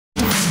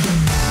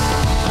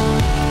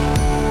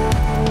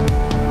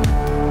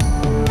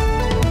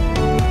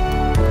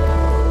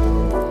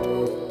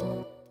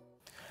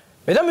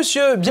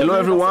Hello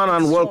everyone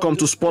and welcome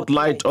to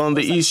Spotlight on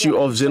the issue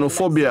of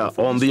xenophobia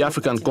on the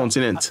African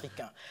continent.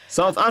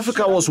 South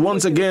Africa was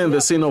once again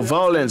the scene of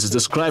violence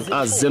described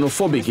as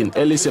xenophobic in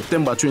early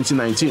September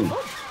 2019.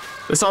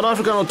 The South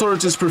African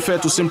authorities prefer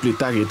to simply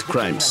target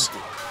crimes.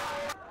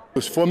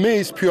 For me,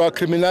 it's pure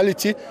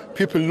criminality,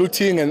 people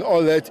looting and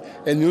all that,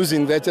 and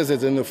using that as a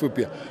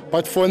xenophobia.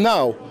 But for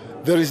now,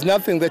 there is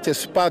nothing that has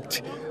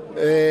sparked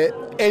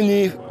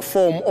any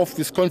form of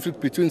this conflict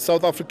between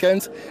South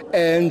Africans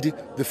and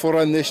the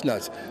foreign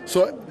nationals.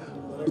 So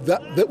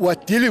we're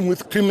dealing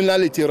with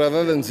criminality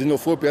rather than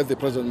xenophobia at the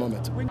present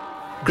moment.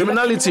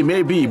 Criminality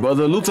may be, but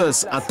the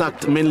looters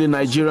attacked mainly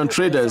Nigerian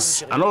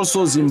traders and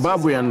also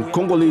Zimbabwean,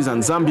 Congolese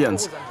and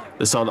Zambians.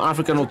 The South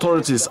African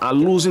authorities are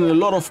losing a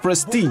lot of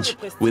prestige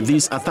with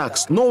these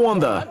attacks. No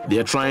wonder they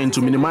are trying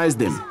to minimize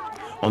them.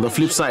 On the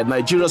flip side,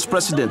 Nigeria's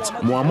President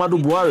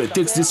Muhammadu Buhari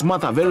takes this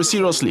matter very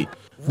seriously.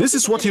 This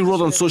is what he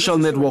wrote on social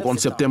network on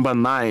September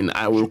 9.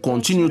 I will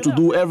continue to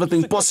do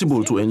everything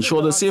possible to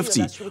ensure the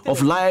safety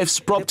of lives,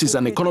 properties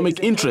and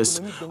economic interests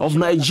of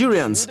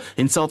Nigerians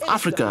in South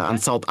Africa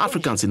and South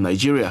Africans in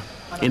Nigeria.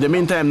 In the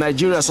meantime,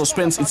 Nigeria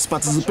suspends its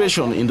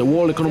participation in the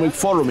World Economic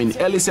Forum in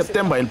early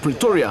September in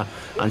Pretoria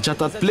and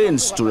chartered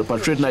planes to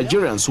repatriate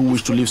Nigerians who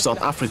wish to leave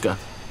South Africa.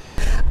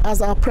 As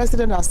our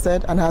president has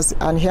said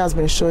and he has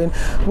been showing,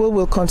 we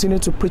will continue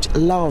to preach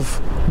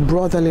love,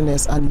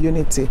 brotherliness and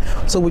unity.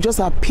 So we just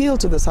appeal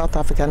to the South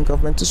African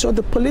government to show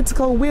the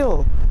political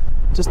will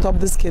to stop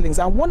these killings.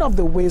 And one of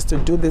the ways to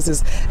do this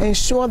is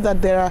ensure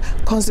that there are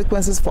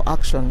consequences for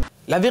action.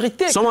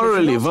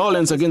 Summarily,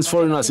 violence against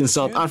foreigners in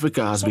South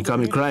Africa has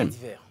become a crime.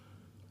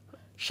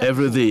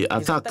 Every day,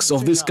 attacks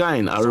of this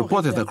kind are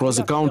reported across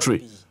the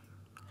country.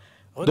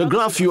 The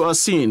graph you are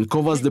seeing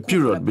covers the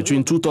period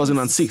between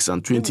 2006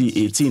 and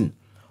 2018.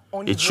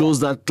 It shows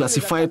that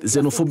classified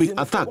xenophobic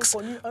attacks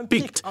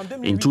peaked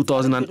in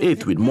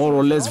 2008 with more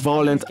or less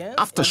violent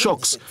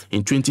aftershocks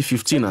in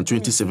 2015 and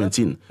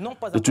 2017.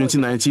 The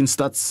 2019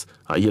 stats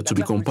are yet to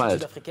be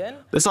compiled.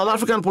 The South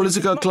African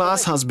political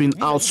class has been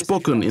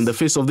outspoken in the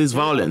face of this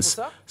violence.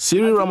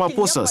 Cyril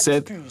Ramaphosa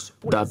said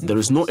that there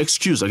is no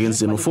excuse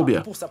against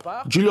xenophobia.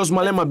 Julius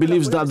Malema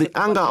believes that the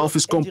anger of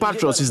his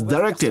compatriots is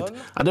directed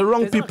at the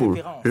wrong people,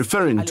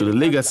 referring to the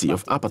legacy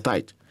of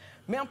apartheid.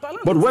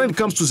 But when it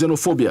comes to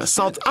xenophobia,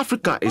 South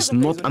Africa is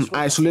not an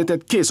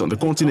isolated case on the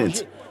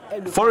continent.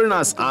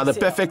 Foreigners are the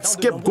perfect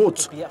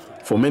scapegoat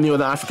for many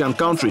other African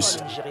countries,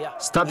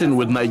 starting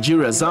with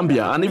Nigeria,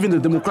 Zambia, and even the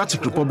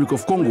Democratic Republic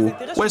of Congo,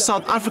 where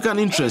South African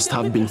interests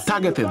have been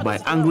targeted by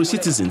angry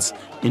citizens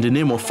in the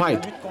name of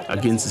fight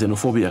against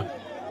xenophobia.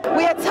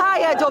 We are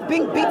tired of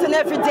being beaten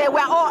every day. We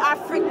are all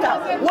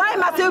Africa. Why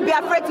must we be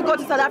afraid to go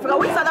to South Africa?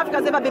 Which South Africa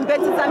has ever been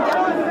beaten in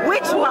Zambia?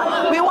 Which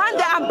one? We want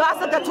the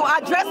ambassador to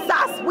address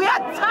us. We are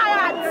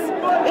tired.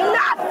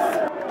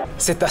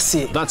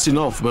 Enough. That's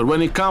enough. But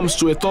when it comes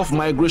to a tough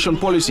migration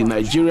policy,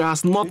 Nigeria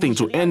has nothing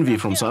to envy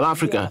from South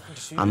Africa,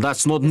 and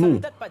that's not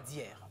new.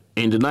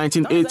 In the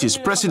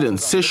 1980s, President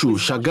Sekou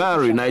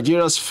Shagari,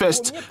 Nigeria's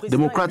first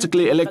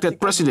democratically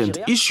elected president,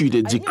 issued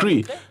a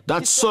decree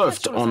that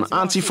surfed on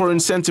anti-foreign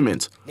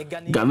sentiment.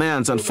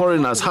 Ghanaians and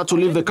foreigners had to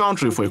leave the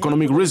country for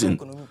economic reasons.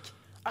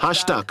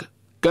 Hashtag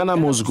Ghana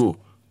must go.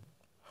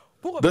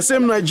 The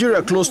same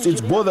Nigeria closed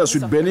its borders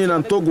with Benin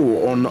and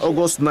Togo on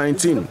August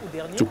 19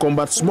 to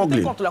combat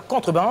smuggling.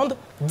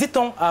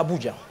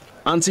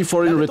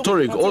 Anti-foreign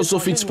rhetoric also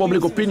feeds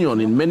public opinion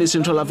in many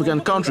Central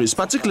African countries,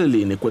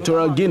 particularly in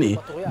Equatorial Guinea,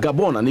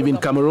 Gabon and even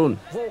Cameroon.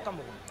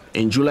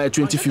 In July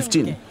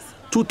 2015,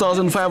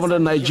 2,500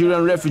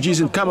 Nigerian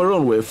refugees in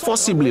Cameroon were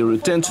forcibly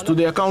returned to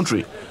their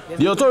country.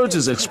 The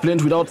authorities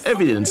explained without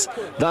evidence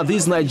that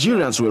these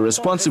Nigerians were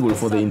responsible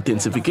for the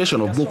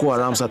intensification of Boko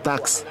Haram's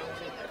attacks.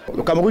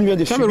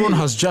 Cameroon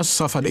has just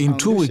suffered in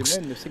 2 weeks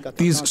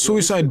these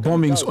suicide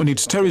bombings on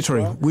its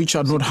territory, which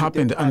had not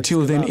happened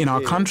until then in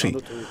our country,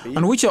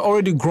 and which are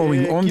already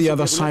growing on the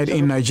other side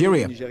in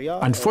Nigeria.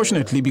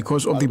 Unfortunately,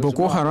 because of the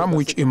Boko Haram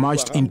which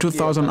emerged in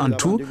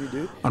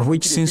 2002 and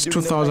which since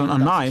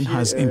 2009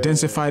 has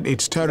intensified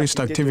its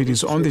terrorist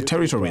activities on the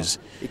territories.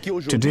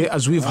 Today,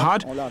 as we've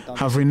heard,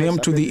 have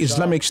renamed to the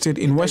Islamic State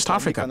in West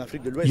Africa.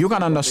 You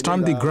can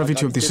understand the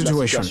gravity of the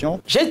situation.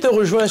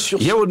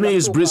 Here with me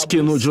is Brice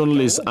Keno,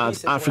 journalist at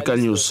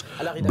Africanews.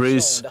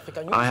 Brice,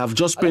 I have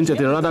just painted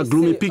a rather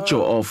gloomy picture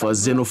of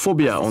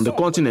xenophobia on the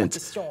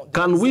continent.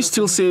 Can we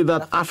still say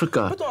that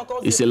Africa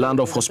is a land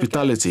of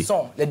hospitality?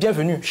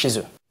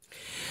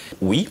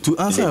 To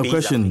answer your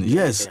question,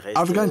 yes,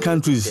 African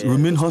countries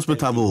remain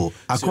hospitable.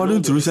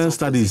 According to recent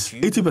studies,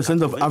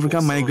 80% of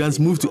African migrants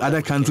move to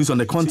other countries on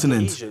the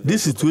continent.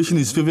 This situation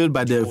is favored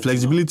by the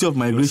flexibility of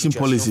migration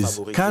policies.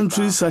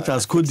 Countries such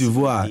as Cote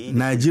d'Ivoire,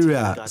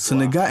 Nigeria,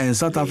 Senegal and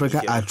South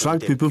Africa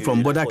attract people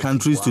from border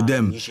countries to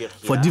them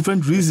for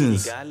different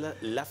reasons.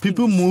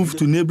 People move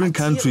to neighboring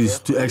countries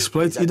to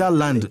exploit either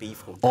land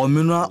or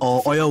mineral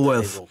or oil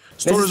wealth.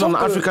 Stories on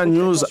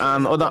Africanews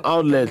and other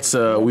outlets,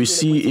 we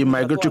see a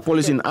migratory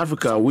policy in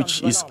Africa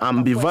which is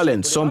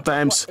ambivalent,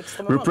 sometimes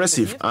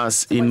repressive,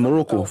 as in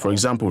Morocco, for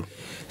example.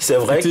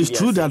 It is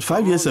true that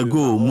 5 years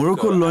ago,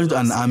 Morocco launched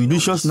an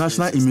ambitious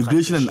national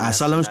immigration and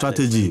asylum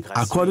strategy,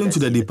 according to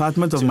the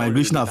Department of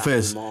Migration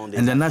Affairs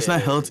and the National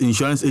Health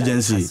Insurance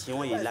Agency.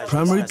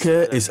 Primary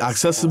care is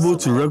accessible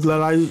to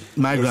regularized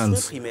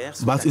migrants,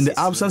 but in the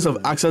absence of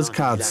access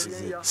cards,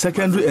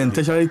 secondary and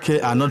tertiary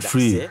care are not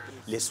free.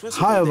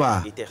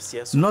 However,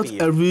 not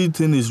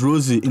everything is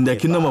rosy in the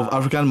kingdom of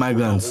African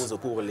migrants.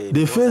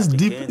 They face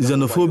deep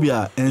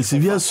xenophobia and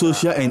severe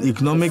social and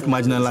economic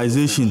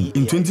marginalization.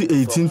 In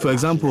 2018, for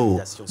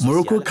example,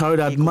 Morocco carried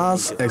out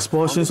mass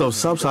expulsions of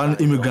sub-Saharan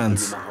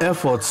immigrants.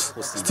 Efforts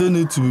still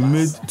need to be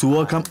made to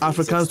welcome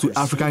Africans to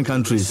African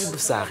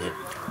countries.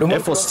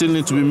 Efforts still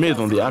need to be made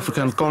on the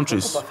African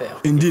countries.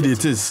 Indeed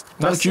it is.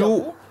 Thank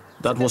you.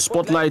 That was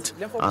Spotlight,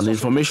 and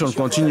information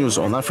continues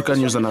on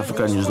Africanews and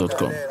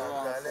Africanews.com.